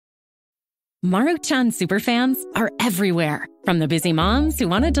Maruchan superfans are everywhere. From the busy moms who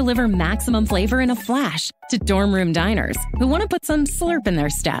want to deliver maximum flavor in a flash to dorm room diners who want to put some slurp in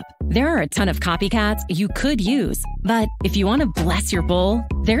their step. There are a ton of copycats you could use. But if you want to bless your bowl,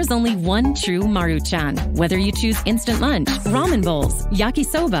 there's only one true Maruchan. Whether you choose instant lunch, ramen bowls,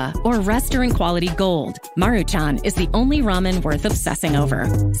 yakisoba, or restaurant quality gold, Maruchan is the only ramen worth obsessing over.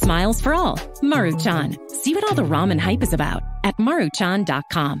 Smiles for all. Maruchan. See what all the ramen hype is about at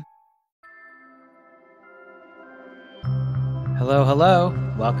maruchan.com. Hello, hello.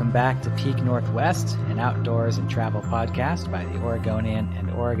 Welcome back to Peak Northwest, an outdoors and travel podcast by the Oregonian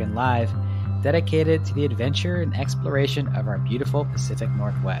and Oregon Live, dedicated to the adventure and exploration of our beautiful Pacific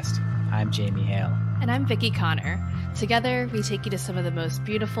Northwest. I'm Jamie Hale. And I'm Vicki Connor. Together, we take you to some of the most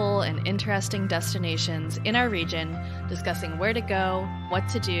beautiful and interesting destinations in our region, discussing where to go, what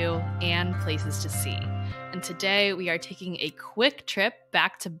to do, and places to see. And today, we are taking a quick trip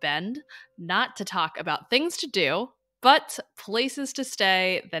back to Bend, not to talk about things to do, but places to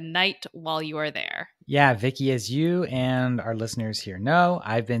stay the night while you are there. Yeah, Vicki, as you and our listeners here know,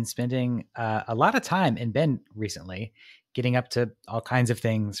 I've been spending a lot of time in Bend recently, getting up to all kinds of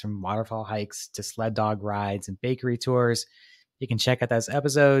things from waterfall hikes to sled dog rides and bakery tours. You can check out those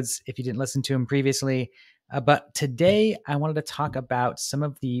episodes if you didn't listen to them previously. But today, I wanted to talk about some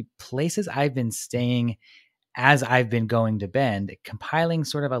of the places I've been staying as I've been going to Bend, compiling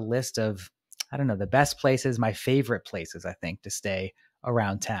sort of a list of the best places, my favorite places, I think, to stay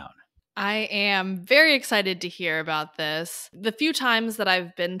around town. I am very excited to hear about this. The few times that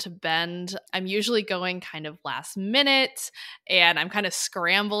I've been to Bend, I'm usually going kind of last minute, and I'm kind of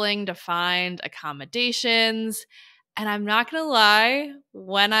scrambling to find accommodations. And I'm not going to lie,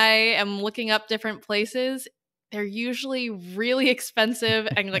 when I am looking up different places, they're usually really expensive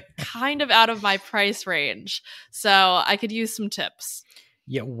and like kind of out of my price range. So I could use some tips.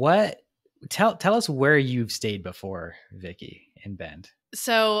 Yeah, Tell us where you've stayed before, Vicki, in Bend.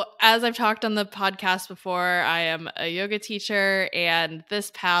 So as I've talked on the podcast before, I am a yoga teacher, and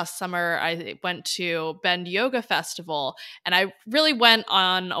this past summer I went to Bend Yoga Festival, and I really went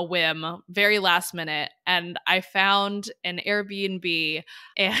on a whim, very last minute, and I found an Airbnb,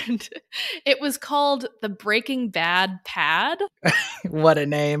 and it was called the Breaking Bad Pad. What a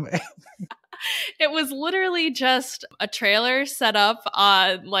name. It was literally just a trailer set up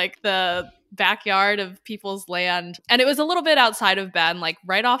on like the backyard of people's land. And it was a little bit outside of Bend, like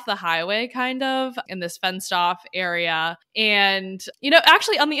right off the highway, kind of in this fenced off area. And,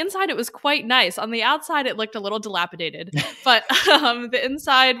 actually on the inside, it was quite nice. On the outside, it looked a little dilapidated, but the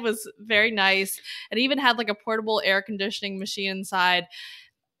inside was very nice. It even had like a portable air conditioning machine inside.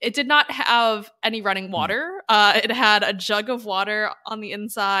 It did not have any running water. It had a jug of water on the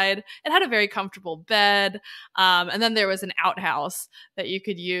inside. It had a very comfortable bed. And then there was an outhouse that you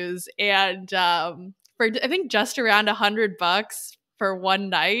could use. And for, I think, just around $100 for one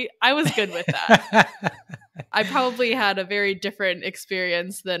night, I was good with that. I probably had a very different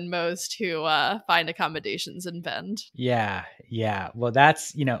experience than most who find accommodations in Bend. Yeah. Well,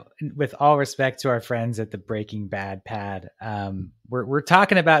 that's, with all respect to our friends at the Breaking Bad Pad, we're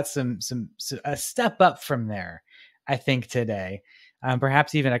talking about a step up from there, I think, today,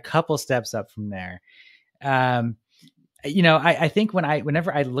 perhaps even a couple steps up from there. I think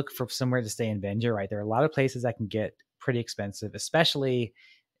whenever I look for somewhere to stay in Bend, you're right, there are a lot of places that can get pretty expensive, especially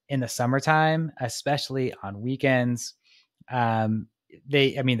in the summertime, especially on weekends. The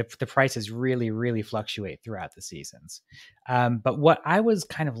prices really, really fluctuate throughout the seasons. But what I was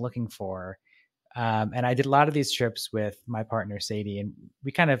kind of looking for, and I did a lot of these trips with my partner, Sadie, and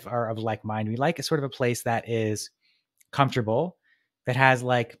we kind of are of like mind. We like a sort of a place that is comfortable, that has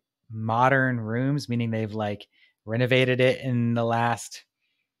like modern rooms, meaning they've like renovated it in the last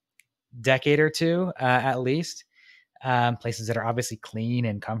decade or two, at least. Places that are obviously clean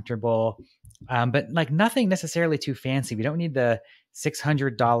and comfortable, but like nothing necessarily too fancy. We don't need the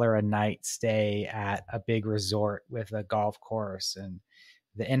 $600 a night stay at a big resort with a golf course and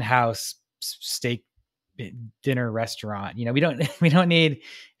the in-house steak dinner restaurant. We don't need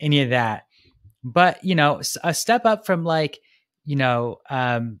any of that. But a step up from like your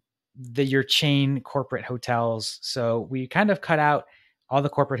chain corporate hotels. So we kind of cut out all the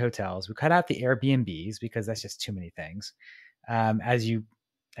corporate hotels. We cut out the Airbnbs because that's just too many things. As you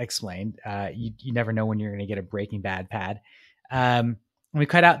explained, you never know when you're going to get a Breaking Bad pad. We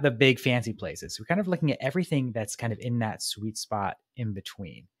cut out the big fancy places. We're kind of looking at everything that's kind of in that sweet spot in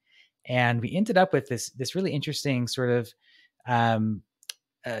between. And we ended up with this really interesting sort of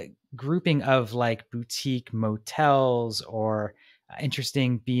grouping of like boutique motels or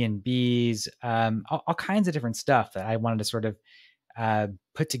interesting B&Bs, all kinds of different stuff that I wanted to sort of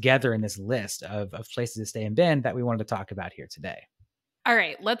put together in this list of places to stay in Bend that we wanted to talk about here today. All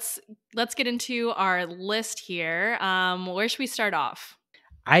right, let's get into our list here. Where should we start off?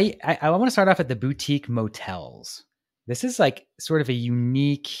 I want to start off at the boutique motels. This is like sort of a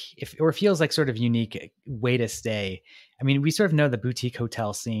unique, or feels like sort of unique way to stay. I mean, we sort of know the boutique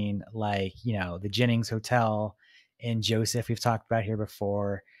hotel scene, like, the Jennings Hotel in Joseph we've talked about here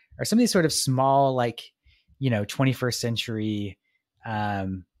before, or some of these sort of small, like, 21st century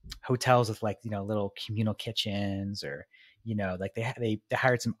hotels with like, little communal kitchens, or, like they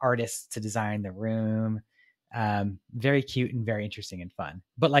hired some artists to design the room. Very cute and very interesting and fun,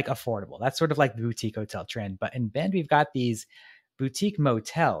 but like affordable. That's sort of like the boutique hotel trend. But in Bend, we've got these boutique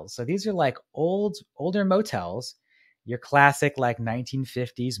motels. So these are like older motels, your classic like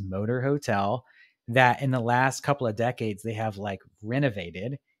 1950s motor hotel that in the last couple of decades, they have like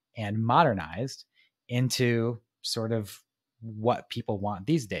renovated and modernized into sort of what people want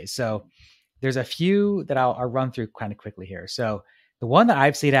these days. So there's a few that I'll run through kind of quickly here. So the one that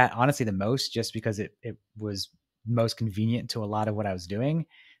I've stayed at, honestly, the most, just because it was most convenient to a lot of what I was doing,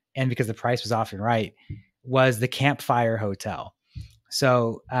 and because the price was often right, was the Campfire Hotel.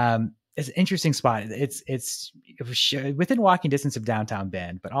 So it's an interesting spot. It was within walking distance of downtown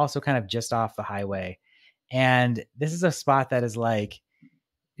Bend, but also kind of just off the highway. And this is a spot that is like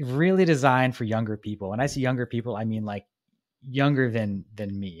really designed for younger people. When I say younger people, I mean like younger than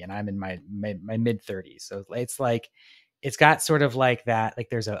me, and I'm in my mid 30s. So it's like, it's got sort of like that, like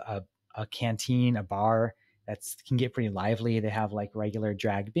there's a canteen, a bar that's can get pretty lively. They have like regular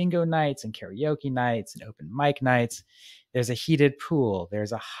drag bingo nights and karaoke nights and open mic nights. There's a heated pool.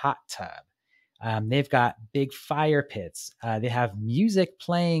 There's a hot tub. They've got big fire pits. They have music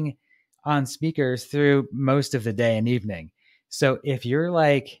playing on speakers through most of the day and evening. So if you're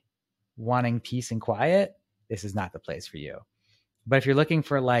like wanting peace and quiet, this is not the place for you. But if you're looking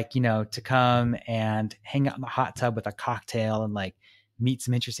for like, to come and hang out in the hot tub with a cocktail and like meet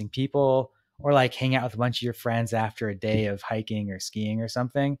some interesting people, or like hang out with a bunch of your friends after a day of hiking or skiing or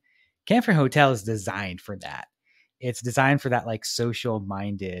something, Campfire Hotel is designed for that. It's designed for that like social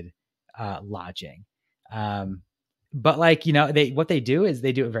minded lodging. But like, what they do is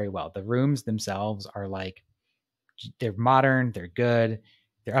they do it very well. The rooms themselves are like, they're modern, they're good,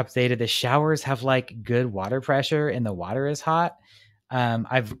 they're updated. The showers have like good water pressure and the water is hot.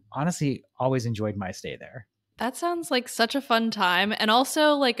 I've honestly always enjoyed my stay there. That sounds like such a fun time, and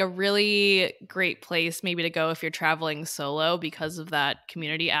also like a really great place maybe to go if you're traveling solo because of that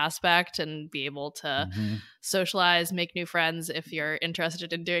community aspect, and be able to socialize, make new friends if you're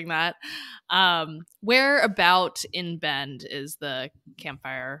interested in doing that. Where about in Bend is the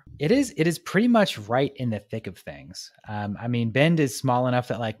Campfire? It is pretty much right in the thick of things. I mean, Bend is small enough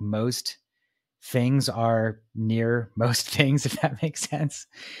that like most things are near most things, if that makes sense.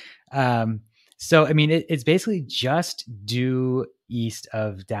 So, I mean, it's basically just due east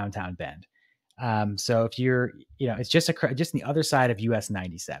of downtown Bend. So if you're, it's just on the other side of US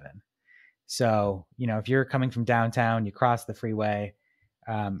 97. So, if you're coming from downtown, you cross the freeway,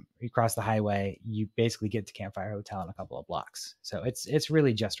 you cross the highway, you basically get to Campfire Hotel in a couple of blocks. So it's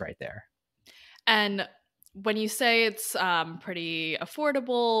really just right there. And when you say it's pretty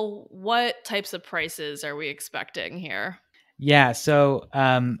affordable, what types of prices are we expecting here? Yeah. So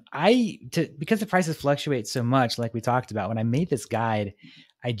because the prices fluctuate so much, like we talked about, when I made this guide,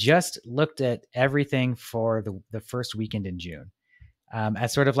 I just looked at everything for the first weekend in June.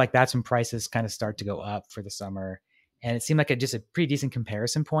 As sort of like that's when prices kind of start to go up for the summer. And it seemed like just a pretty decent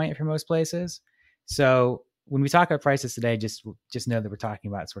comparison point for most places. So when we talk about prices today, just know that we're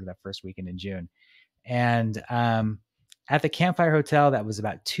talking about sort of that first weekend in June. And at the Campfire Hotel, that was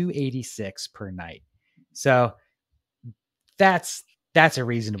about $286 per night. So that's a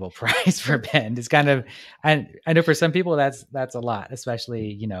reasonable price for Bend. It's kind of, I know for some people that's a lot,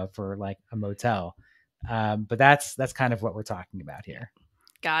 especially, for like a motel. But that's kind of what we're talking about here.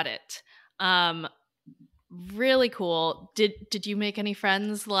 Got it. Really cool. Did you make any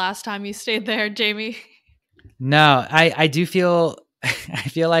friends the last time you stayed there, Jamie? No, I do feel, I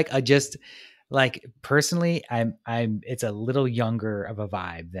feel like I just like personally, it's a little younger of a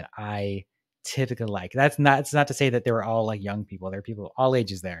vibe that I typically like. It's not to say that they were all like young people. There are people of all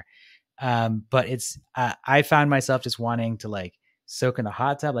ages there. But it's, I found myself just wanting to like soak in the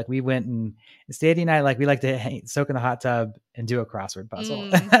hot tub. Like we went and Sadie and I, like, we like to soak in the hot tub and do a crossword puzzle.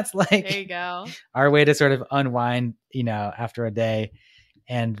 That's like, there you go, our way to sort of unwind, after a day,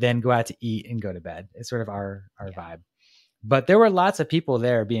 and then go out to eat and go to bed. It's sort of our vibe. But there were lots of people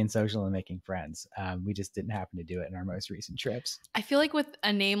there being social and making friends. We just didn't happen to do it in our most recent trips. I feel like with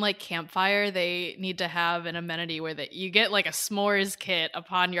a name like Campfire, they need to have an amenity where you get like a s'mores kit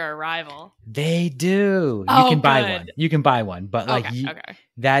upon your arrival. They do. Oh, you can buy good. one. You can buy one, but like Okay.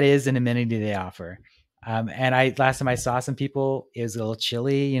 that is an amenity they offer. And last time I saw some people, it was a little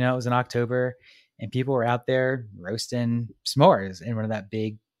chilly. You know, it was in October, and people were out there roasting s'mores in front of that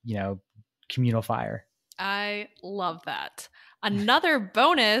big, communal fire. I love that. Another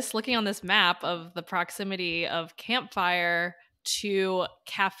bonus, looking on this map of the proximity of Campfire to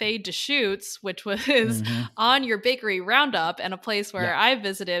Cafe Deschutes, which was on your bakery roundup and a place where I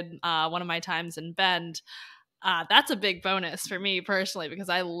visited one of my times in Bend. That's a big bonus for me personally because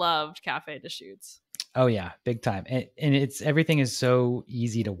I loved Cafe Deschutes. Oh yeah, big time. And everything is so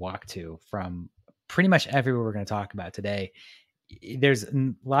easy to walk to from pretty much everywhere we're going to talk about today. There's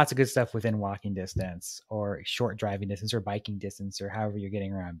lots of good stuff within walking distance or short driving distance or biking distance or however you're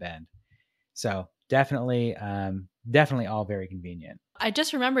getting around Bend. So definitely all very convenient. I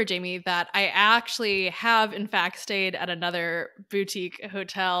just remember, Jamie, that I actually have in fact stayed at another boutique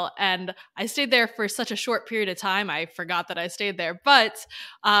hotel, and I stayed there for such a short period of time. I forgot that I stayed there. But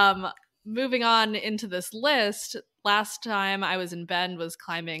moving on into this list, last time I was in Bend was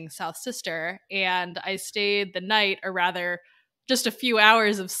climbing South Sister, and I stayed the night, or rather just a few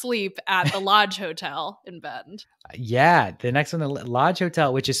hours of sleep at the Lodge Hotel in Bend. Yeah, the next one, the Lodge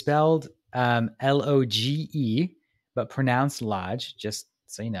Hotel, which is spelled Loge, but pronounced Lodge, just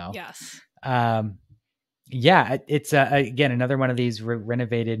so you know. Yes. Yeah, it's again another one of these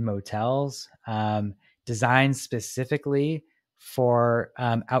renovated motels, designed specifically for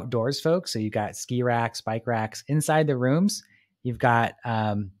outdoors folks. So you got ski racks, bike racks inside the rooms. You've got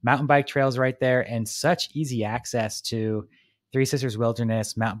mountain bike trails right there, and such easy access to Three Sisters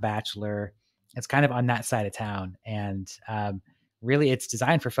Wilderness, Mount Bachelor. It's kind of on that side of town. And really it's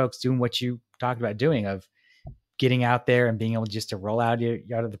designed for folks doing what you talked about doing, of getting out there and being able just to roll out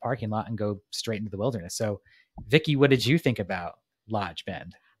of the parking lot and go straight into the wilderness. So Vicky, what did you think about Lodge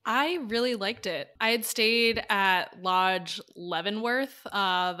Bend? I really liked it. I had stayed at Lodge Leavenworth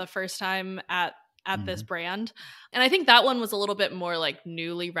the first time at this brand. And I think that one was a little bit more like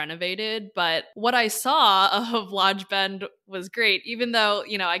newly renovated, but what I saw of Lodge Bend was great, even though,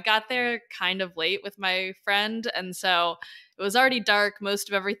 I got there kind of late with my friend. And so it was already dark. Most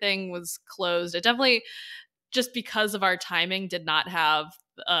of everything was closed. It definitely, just because of our timing, did not have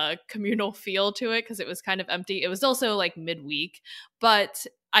a communal feel to it because it was kind of empty. It was also like midweek, but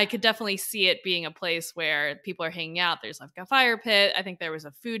I could definitely see it being a place where people are hanging out. There's like a fire pit. I think there was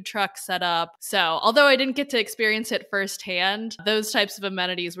a food truck set up. So although I didn't get to experience it firsthand, those types of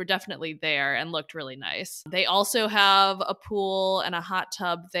amenities were definitely there and looked really nice. They also have a pool and a hot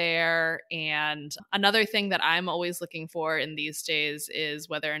tub there. And another thing that I'm always looking for in these days is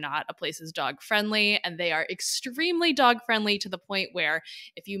whether or not a place is dog friendly. And they are extremely dog friendly to the point where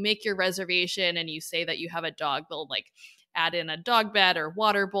if you make your reservation and you say that you have a dog, they'll like add in a dog bed or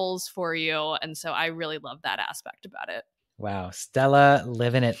water bowls for you. And so I really love that aspect about it. Wow. Stella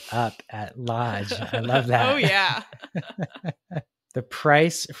living it up at Lodge. I love that. Oh, yeah. The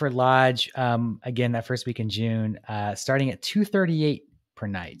price for Lodge, again, that first week in June, starting at $238 per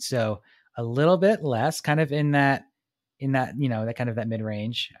night. So a little bit less, kind of in that, that kind of that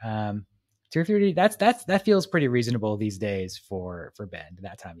mid-range. $230, that feels pretty reasonable these days for Bend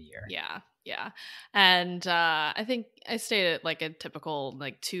that time of year. Yeah. And I think I stayed at like a typical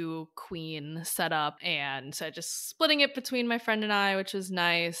like 2-queen setup, and so just splitting it between my friend and I, which was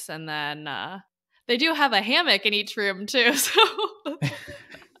nice. And then they do have a hammock in each room too, so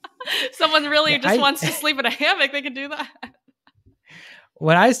someone really wants to sleep in a hammock, they can do that.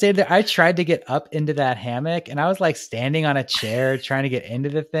 When I stayed there, I tried to get up into that hammock, and I was like standing on a chair trying to get into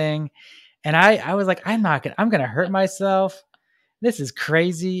the thing. And I was like, I'm going to hurt myself. This is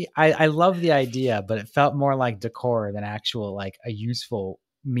crazy. I love the idea, but it felt more like decor than actual, like a useful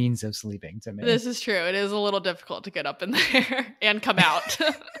means of sleeping to me. This is true. It is a little difficult to get up in there and come out.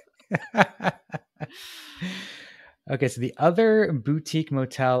 Okay. So the other boutique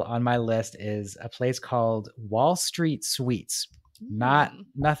motel on my list is a place called Wall Street Suites.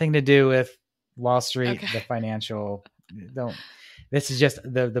 Nothing to do with Wall Street, the financial. This is just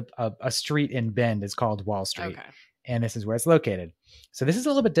a street in Bend is called Wall Street. Okay. And this is where it's located. So this is a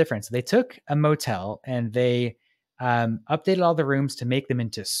little bit different. So they took a motel and they updated all the rooms to make them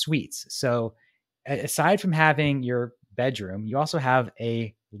into suites. So aside from having your bedroom, you also have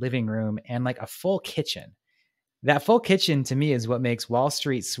a living room and like a full kitchen. That full kitchen to me is what makes Wall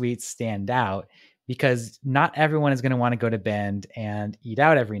Street Suites stand out, because not everyone is going to want to go to Bend and eat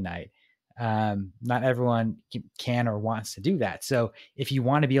out every night. Not everyone can or wants to do that. So if you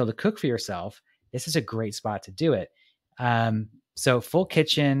want to be able to cook for yourself, this is a great spot to do it. So full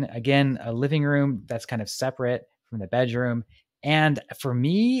kitchen, again, a living room that's kind of separate from the bedroom. And for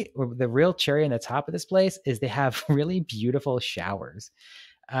me, the real cherry on the top of this place is they have really beautiful showers,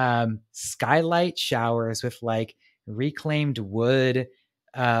 skylight showers with like reclaimed wood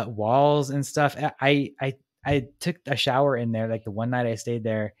walls and stuff. I took a shower in there like the one night I stayed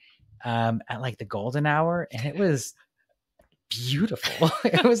there at like the golden hour, and it was beautiful.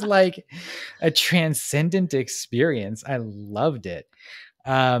 It was like a transcendent experience. I loved it.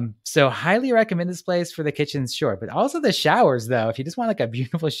 So highly recommend this place for the kitchens, sure, but also the showers though. If you just want like a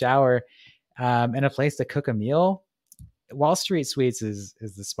beautiful shower and a place to cook a meal, Wall Street Suites is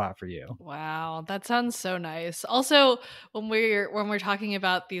the spot for you. Wow, that sounds so nice. Also, when we're talking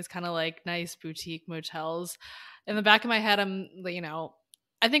about these kind of like nice boutique motels, in the back of my head,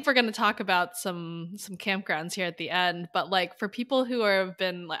 I think we're going to talk about some campgrounds here at the end, but like for people who have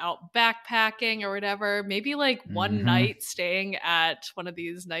been like, out backpacking or whatever, maybe like one night staying at one of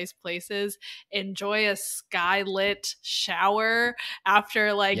these nice places, enjoy a skylit shower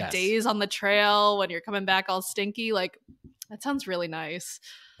after like days on the trail when you're coming back all stinky, like that sounds really nice.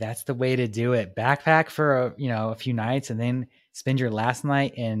 That's the way to do it. Backpack for a few nights and then spend your last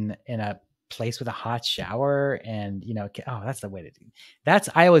night in a place with a hot shower, and that's the way to do it.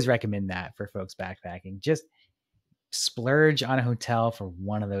 I always recommend that for folks backpacking. Just splurge on a hotel for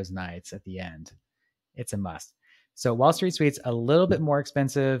one of those nights at the end. It's a must. So Wall Street Suites a little bit more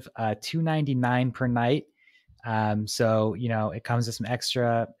expensive, $299 per night. So it comes with some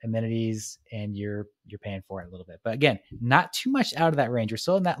extra amenities, and you're paying for it a little bit. But again, not too much out of that range. You're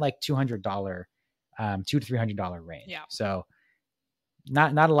still in that like $200, $200 to $300 range. Yeah. So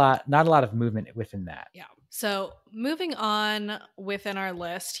not a lot of movement within that. Yeah. So moving on within our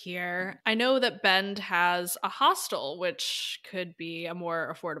list here, I know that Bend has a hostel, which could be a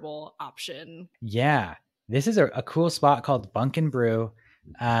more affordable option. Yeah. This is a cool spot called Bunk and Brew.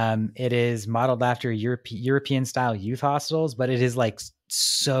 It is modeled after European style youth hostels, but it is like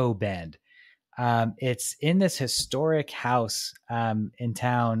so Bend. It's in this historic house in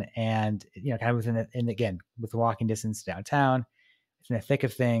town, and kind of again with walking distance downtown. It's in the thick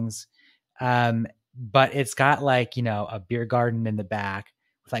of things. But it's got like, a beer garden in the back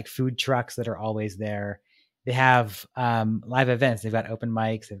with like food trucks that are always there. They have live events. They've got open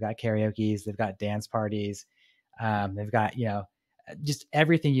mics. They've got karaoke's. They've got dance parties. They've got, just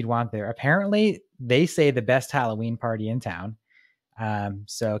everything you'd want there. Apparently, they say the best Halloween party in town.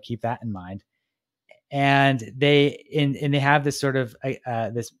 So keep that in mind. And they have this sort of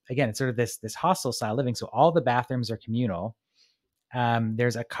this hostel style living. So all the bathrooms are communal.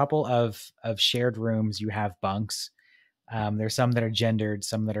 There's a couple of shared rooms. You have bunks. There's some that are gendered,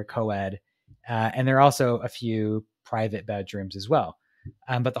 some that are co-ed. And there are also a few private bedrooms as well.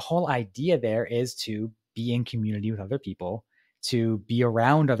 But the whole idea there is to be in community with other people, to be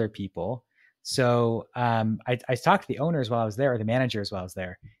around other people. So I talked to the owners while I was there, or the managers while I was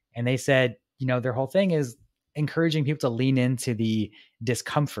there, and they said, their whole thing is encouraging people to lean into the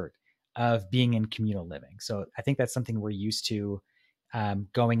discomfort of being in communal living. So I think that's something we're used to,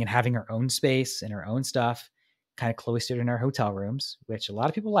 going and having our own space and our own stuff kind of cloistered in our hotel rooms, which a lot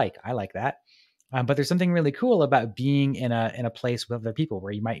of people like. I like that. But there's something really cool about being in a place with other people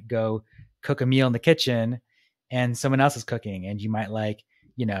where you might go cook a meal in the kitchen and someone else is cooking, and you might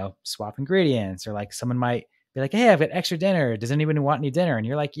swap ingredients, or like someone might be like, hey, I've got extra dinner. Does anyone want any dinner? And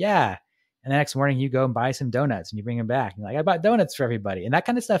you're like, yeah. And the next morning you go and buy some donuts and you bring them back. And you're like, I bought donuts for everybody. And that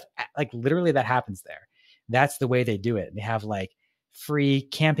kind of stuff, like literally that happens there. That's the way they do it. They have like free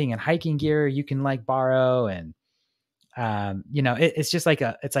camping and hiking gear you can like borrow. And, it's just like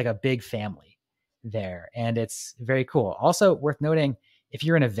it's like a big family there, and it's very cool. Also worth noting, if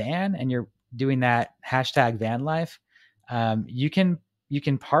you're in a van and you're doing that hashtag van life, you can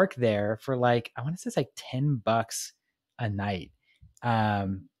park there for like, I want to say it's like $10 a night.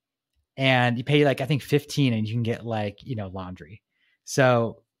 And you pay like, I think 15, and you can get like, laundry.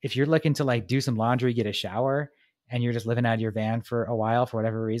 So if you're looking to like do some laundry, get a shower, and you're just living out of your van for a while, for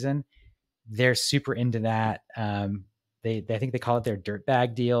whatever reason, they're super into that. I think they call it their dirt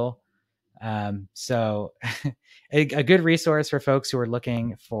bag deal. So a good resource for folks who are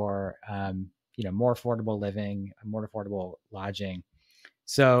looking for, more affordable living, more affordable lodging.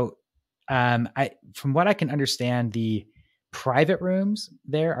 So, from what I can understand, the private rooms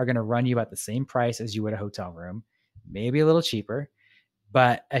there are going to run you about the same price as you would a hotel room, maybe a little cheaper.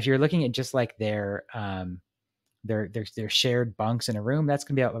 But if you're looking at just like their shared bunks in a room, that's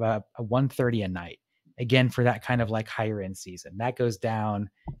going to be about $130 a night. Again, for that kind of like higher end season, that goes down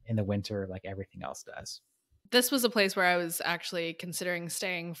in the winter like everything else does. This was a place where I was actually considering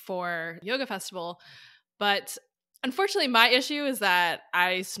staying for yoga festival, but unfortunately my issue is that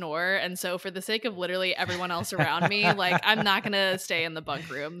I snore, and so for the sake of literally everyone else around me, like I'm not going to stay in the bunk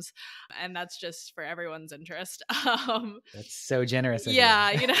rooms, and that's just for everyone's interest. That's so generous of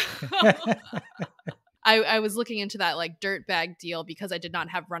Yeah, you. I was looking into that like dirt bag deal because I did not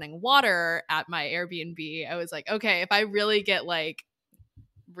have running water at my Airbnb. I was like, okay, if I really get like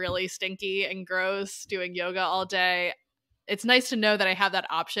really stinky and gross doing yoga all day, it's nice to know that I have that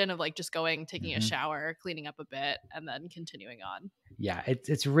option of like just going, taking a shower, cleaning up a bit, and then continuing on. Yeah,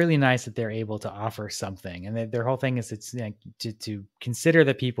 it's really nice that they're able to offer something, and their whole thing is it's to consider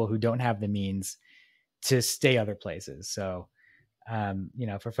the people who don't have the means to stay other places. So,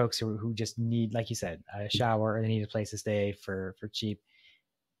 for folks who just need, like you said, a shower, or they need a place to stay for cheap,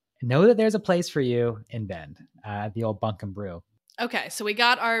 know that there's a place for you in Bend, the old Bunk and Brew. Okay, so we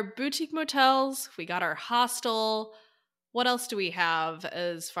got our boutique motels, we got our hostel. What else do we have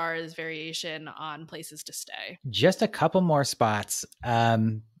as far as variation on places to stay? Just a couple more spots,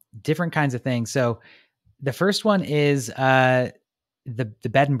 different kinds of things. So the first one is the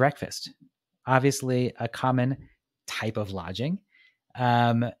bed and breakfast, obviously a common type of lodging.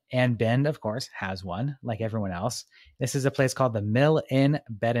 And Bend, of course, has one like everyone else. This is a place called the Mill Inn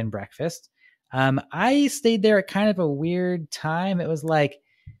Bed and Breakfast. I stayed there at kind of a weird time. It was like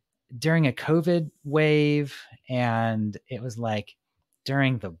during a COVID wave, and it was like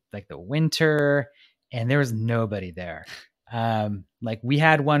during the winter, and there was nobody there. Like we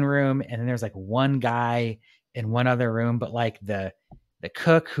had one room, and then there was like one guy in one other room, but like the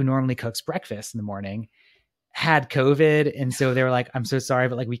cook who normally cooks breakfast in the morning had COVID. And so they were like, I'm so sorry,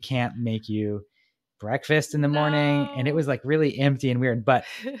 but like, we can't make you breakfast in the morning. And it was like really empty and weird, but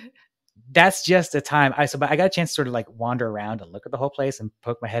that's just a time. But I got a chance to sort of like wander around and look at the whole place and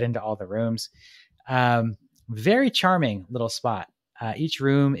poke my head into all the rooms. Very charming little spot. Each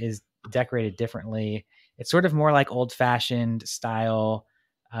room is decorated differently. It's sort of more like old fashioned style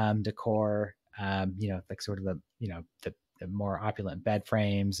decor, like sort of the more opulent bed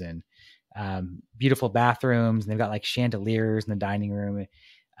frames and beautiful bathrooms. And they've got like chandeliers in the dining room.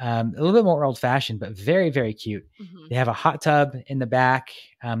 A little bit more old fashioned, but very, very cute. Mm-hmm. They have a hot tub in the back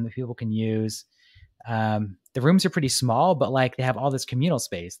that people can use. The rooms are pretty small, but like they have all this communal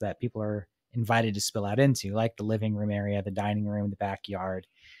space that people are invited to spill out into, like the living room area, the dining room, the backyard.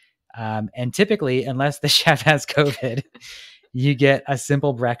 And typically, unless the chef has COVID, you get a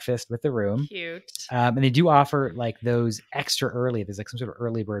simple breakfast with the room. Cute. And they do offer like those extra early. There's like some sort of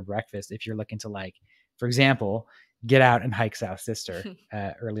early bird breakfast. If you're looking to like, for example, get out and hike South Sister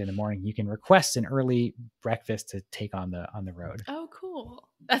early in the morning, you can request an early breakfast to take on the road. Oh, cool.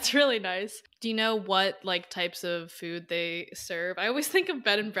 That's really nice. Do you know what like types of food they serve? I always think of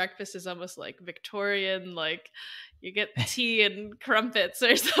bed and breakfast as almost like Victorian, like you get tea and crumpets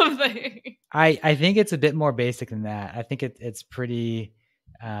or something. I think it's a bit more basic than that. I think it's pretty,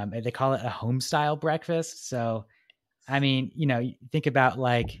 they call it a home style breakfast. So, I mean, you think about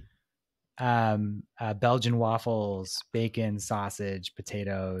like Belgian waffles, bacon, sausage,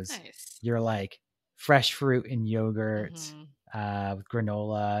 potatoes. Nice. You're like fresh fruit and yogurt, with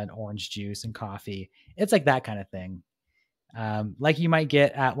granola and orange juice and coffee. It's like that kind of thing. Like you might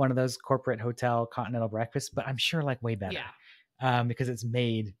get at one of those corporate hotel continental breakfasts, but I'm sure like way better. Yeah. Because it's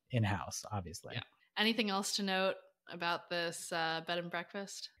made in-house, obviously. Yeah. Anything else to note about this bed and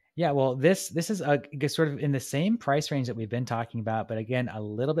breakfast? Yeah, well, this is a sort of in the same price range that we've been talking about, but again, a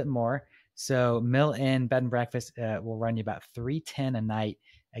little bit more. So Mill Inn Bed and Breakfast will run you about $310 a night,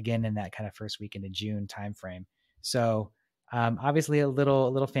 again in that kind of first week into June timeframe. So obviously a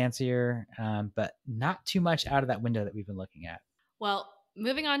little fancier, but not too much out of that window that we've been looking at. Well,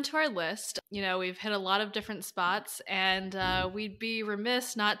 moving on to our list, we've hit a lot of different spots, and we'd be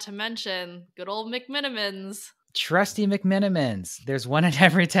remiss not to mention good old McMenamins. Trusty McMenamins. There's one in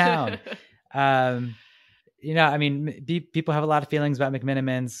every town. People have a lot of feelings about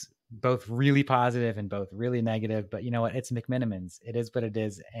McMenamins, both really positive and both really negative, but you know what? It's McMenamins. It is what it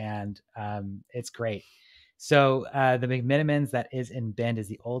is. And it's great. So the McMenamins that is in Bend is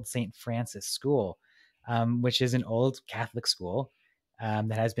the Old St. Francis School, which is an old Catholic school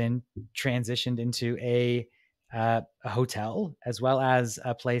that has been transitioned into a hotel, as well as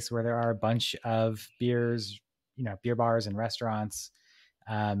a place where there are a bunch of beer bars and restaurants.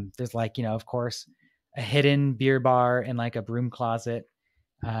 There's like, of course, a hidden beer bar and like a broom closet.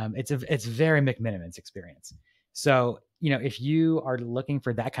 It's very McMenamins experience. So, if you are looking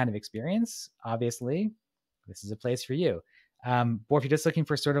for that kind of experience, obviously this is a place for you. Or if you're just looking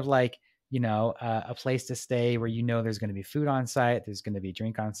for sort of like a place to stay where there's going to be food on site, there's going to be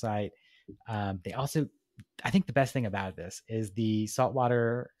drink on site. They also, I think the best thing about this is the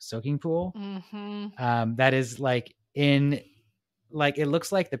saltwater soaking pool. That is like it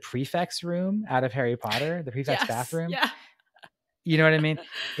looks like the prefect's room out of Harry Potter, the prefect's bathroom. Yeah. You know what I mean?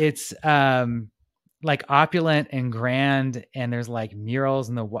 It's like opulent and grand, and there's like murals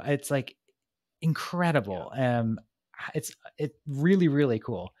in it's like incredible. It's really, really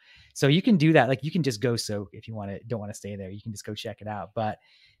cool. So you can do that. Like, you can just go soak if you don't want to stay there. You can just go check it out. But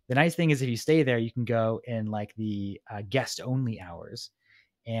the nice thing is, if you stay there, you can go in like the guest only hours.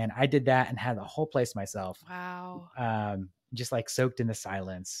 And I did that and had the whole place myself. Wow. Just like soaked in the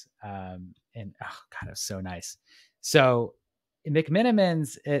silence. And oh God, it was so nice. So in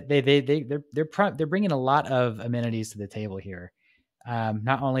McMenamins, they're bringing a lot of amenities to the table here.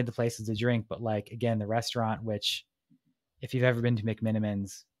 Not only the places to drink, but like, again, the restaurant, which if you've ever been to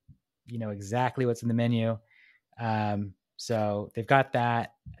McMenamins, you know exactly what's in the menu. So they've got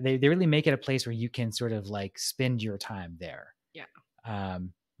that. They really make it a place where you can sort of like spend your time there. Yeah.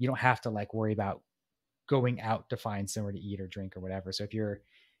 You don't have to like worry about going out to find somewhere to eat or drink or whatever. So if you're,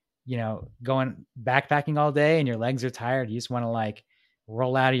 going backpacking all day and your legs are tired, you just want to like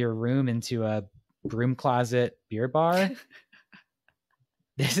roll out of your room into a broom closet beer bar.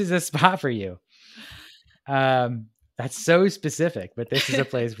 This is a spot for you. That's so specific, but this is a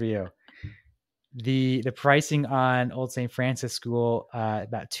place for you. The pricing on Old St. Francis School,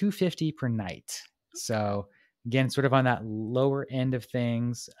 about $250 per night. So again, sort of on that lower end of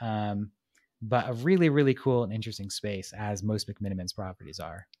things, but a really, really cool and interesting space, as most McMenamins properties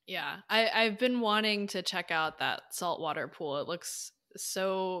are. Yeah, I've been wanting to check out that saltwater pool. It looks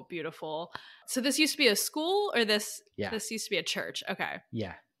so beautiful. So this used to be a school, or this used to be a church? Okay.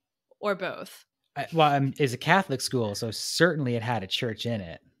 Yeah. Or both? It's a Catholic school, so certainly it had a church in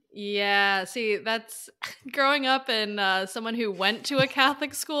it. Yeah, see, that's growing up and someone who went to a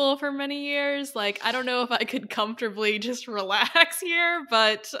Catholic school for many years. Like, I don't know if I could comfortably just relax here,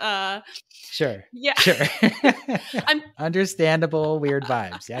 but sure. Yeah. Sure. I'm understandable weird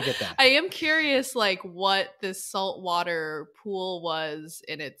vibes. Yeah, I get that. I am curious, like, what this saltwater pool was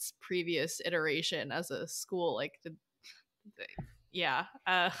in its previous iteration as a school. Like, yeah.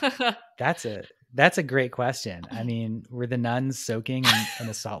 That's a great question. I mean, were the nuns soaking in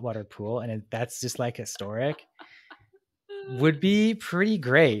a saltwater pool, and that's just like historic? Would be pretty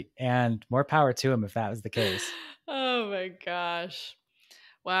great, and more power to them if that was the case. Oh my gosh.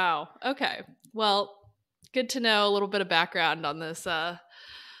 Wow. Okay. Well, good to know a little bit of background on this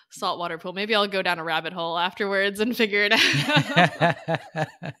saltwater pool. Maybe I'll go down a rabbit hole afterwards and figure it out.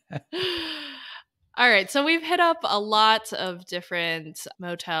 All right. So we've hit up a lot of different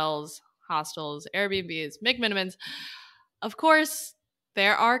motels, hostels, Airbnbs, McMenamins. Of course,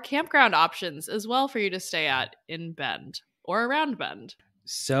 there are campground options as well for you to stay at in Bend or around Bend.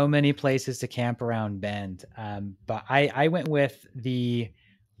 So many places to camp around Bend. But I went with the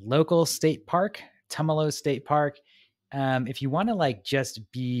local state park, Tumalo State Park. If you want to like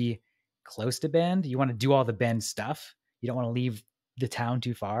just be close to Bend, you want to do all the Bend stuff, you don't want to leave the town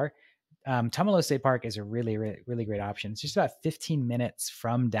too far, Tumalo State Park is a really, really, really great option. It's just about 15 minutes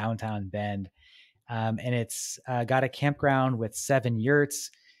from downtown Bend. And it's got a campground with 7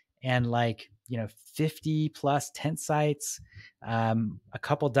 yurts and 50 plus tent sites, a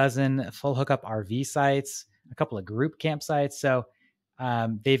couple dozen full hookup RV sites, a couple of group campsites. So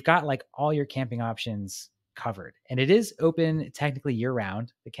they've got like all your camping options covered, and it is open technically year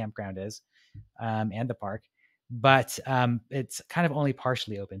round. The campground is, and the park, but it's kind of only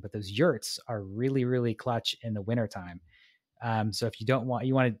partially open. But those yurts are really, really clutch in the wintertime. So if you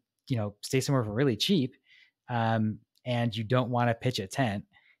want to, stay somewhere for really cheap, and you don't want to pitch a tent,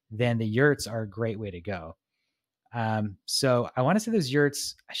 then the yurts are a great way to go. So I want to say those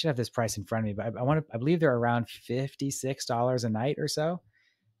yurts, I should have this price in front of me, but I believe they're around $56 a night or so.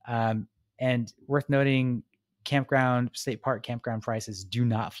 And worth noting, state park campground prices do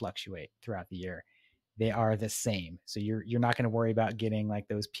not fluctuate throughout the year. They are the same. So you're not going to worry about getting like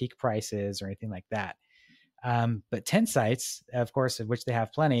those peak prices or anything like that. But tent sites, of course, of which they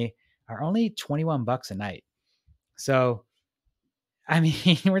have plenty, are only $21 a night. So, I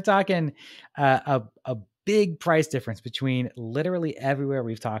mean, we're talking a big price difference between literally everywhere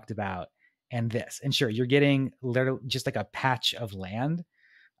we've talked about and this. And sure, you're getting literally just like a patch of land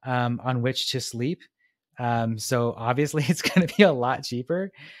on which to sleep. So obviously it's going to be a lot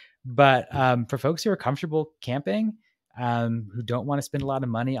cheaper. But for folks who are comfortable camping, who don't want to spend a lot of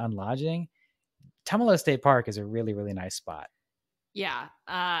money on lodging, Tumalo State Park is a really, really nice spot. Yeah,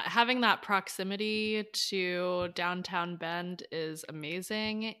 having that proximity to downtown Bend is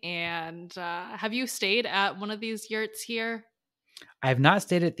amazing. And have you stayed at one of these yurts here? I have not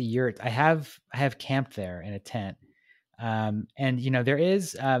stayed at the yurt. I have camped there in a tent. And there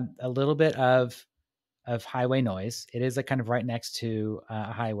is a little bit of highway noise. It is like kind of right next to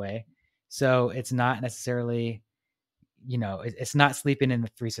a highway. So it's not necessarily, it's not sleeping in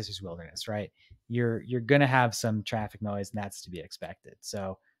the Three Sisters Wilderness, right? You're going to have some traffic noise, and that's to be expected.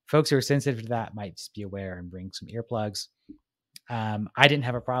 So folks who are sensitive to that might just be aware and bring some earplugs. I didn't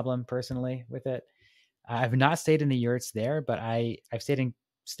have a problem personally with it. I've not stayed in the yurts there, but I've stayed in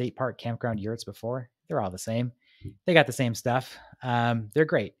state park campground yurts before. They're all the same. They got the same stuff. They're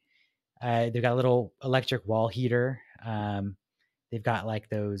great. They've got a little electric wall heater. They've got like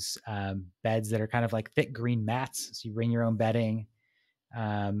those beds that are kind of like thick green mats. So you bring your own bedding,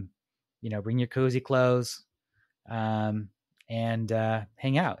 bring your cozy clothes, and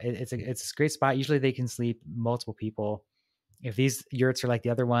hang out. It's a great spot. Usually they can sleep multiple people. If these yurts are like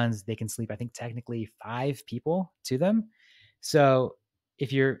the other ones, they can sleep, I think, technically 5 people to them. So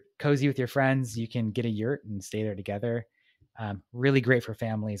if you're cozy with your friends, you can get a yurt and stay there together. Really great for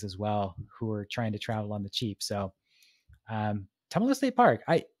families as well who are trying to travel on the cheap. So Tumalo State Park,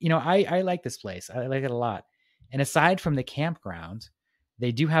 I like this place. I like it a lot. And aside from the campground,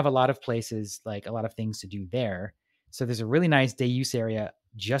 they do have a lot of places, like a lot of things to do there. So there's a really nice day use area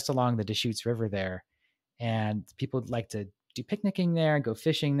just along the Deschutes River there. And people like to do picnicking there and go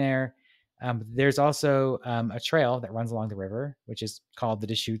fishing there. There's also a trail that runs along the river, which is called the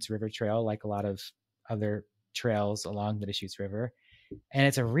Deschutes River Trail, like a lot of other trails along the Deschutes River. And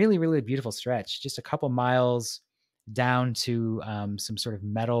it's a really, really beautiful stretch, just a couple miles down to some sort of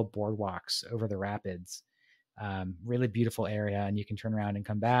metal boardwalks over the rapids. Really beautiful area. And you can turn around and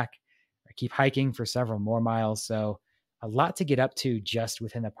come back or keep hiking for several more miles. So a lot to get up to just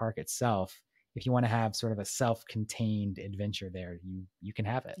within the park itself. If you want to have sort of a self-contained adventure there, you can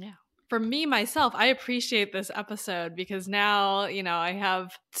have it. Yeah. For me, myself, I appreciate this episode because now, I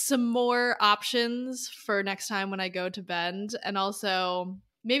have some more options for next time when I go to Bend. And also,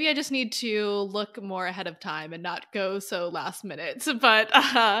 maybe I just need to look more ahead of time and not go so last minute. But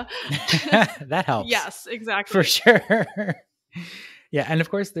that helps. Yes, exactly. For sure. Yeah. And of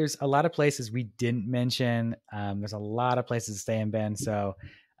course, there's a lot of places we didn't mention. There's a lot of places to stay in Bend. So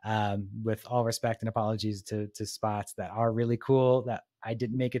with all respect and apologies to spots that are really cool that I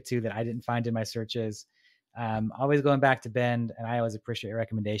didn't make it to, that I didn't find in my searches. Always going back to Bend, and I always appreciate your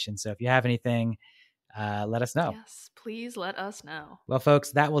recommendations. So if you have anything, let us know. Yes, please let us know. Well,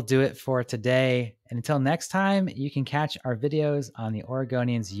 folks, that will do it for today. And until next time, you can catch our videos on the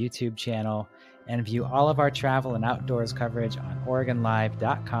Oregonians YouTube channel and view all of our travel and outdoors coverage on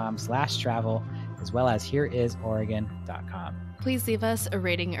OregonLive.com/travel, as well as HereIsOregon.com. Please leave us a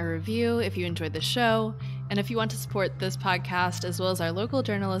rating or review if you enjoyed the show. And if you want to support this podcast as well as our local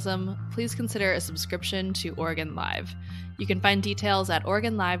journalism, please consider a subscription to Oregon Live. You can find details at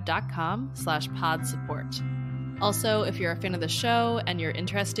OregonLive.com/pod support. Also, if you're a fan of the show and you're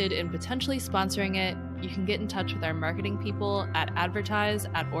interested in potentially sponsoring it, you can get in touch with our marketing people at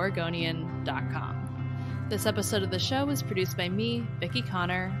advertise@oregonian.com. This episode of the show was produced by me, Vicki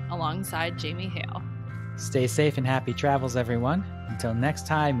Connor, alongside Jamie Hale. Stay safe and happy travels, everyone. Until next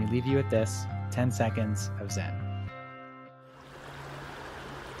time, we leave you with this 10 seconds of Zen.